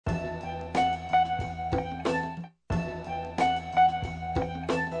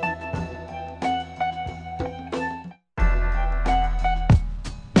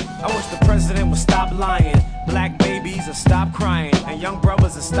stop lying. Black babies will stop crying, and young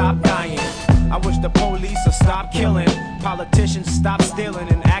brothers will stop dying. I wish the police will stop killing, politicians stop stealing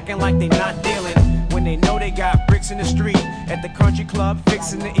and acting like they not dealing, when they know they got bricks in the street, at the country club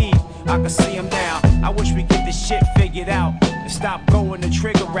fixing to eat. I can see them now. I wish we get this shit figured out and stop going the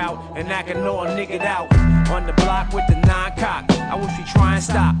trigger route and acting all niggered out. On the block with the 9-cock, I wish we try and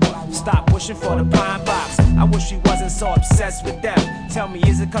stop wishing for the pine box. I wish we wasn't so obsessed with death. Tell me,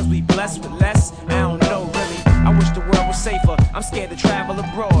 is it cause we blessed with less? I don't know really. I wish the world was safer. I'm scared to travel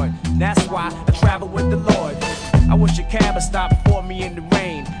abroad. That's why I travel with the Lord. I wish a cab would stop for me in the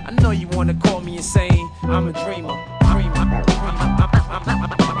rain. I know you wanna call me insane. I'm a dreamer.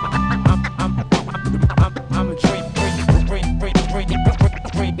 I'm a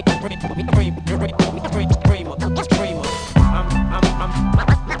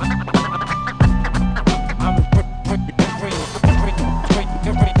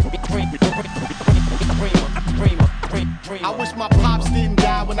I wish my pops didn't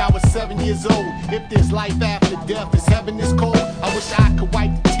die when I was 7 years old. If there's life after death, is heaven this cold? I wish I could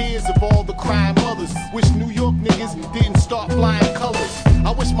wipe the tears of all the crying mothers. Wish New York niggas didn't start flying colors.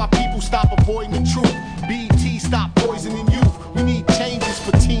 I wish my people stop avoiding the truth. BET stop poisoning youth. We need changes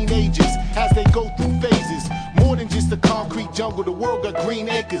for teenagers as they go through phases. More than just a concrete jungle, the world got green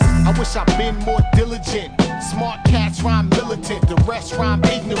acres. I wish I'd been more diligent. Smart cats rhyme militant, the rest rhyme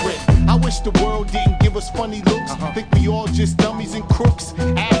ignorant. I wish the world didn't give us funny looks. Think we all just dummies and crooks,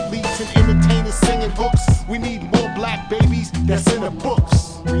 athletes and entertainers singing hooks. We need more black babies that's in the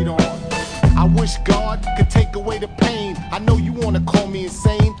books. Read on. I wish God could take away the pain. I know you wanna call me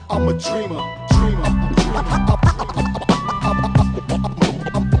insane. I'm a dreamer, dreamer, dreamer.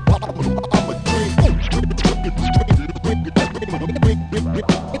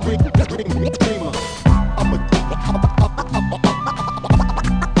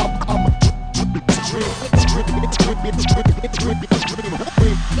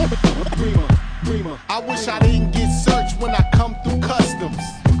 I wish I didn't get searched when I come through customs.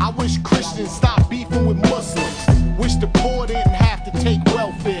 I wish Christians stop beefing with Muslims. Wish the poor didn't have to take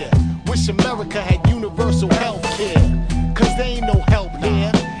welfare. Wish America had universal health care. Cause there ain't no help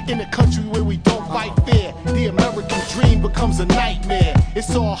here. In a country where we don't fight fair, the American dream becomes a nightmare.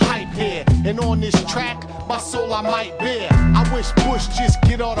 It's all hype here, and on this track, my soul I might bear. I wish Bush just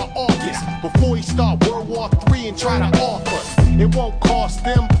get out of office before he start World War III and try to off us. It won't cost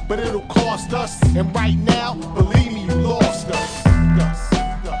them, but it'll cost us. And right now, believe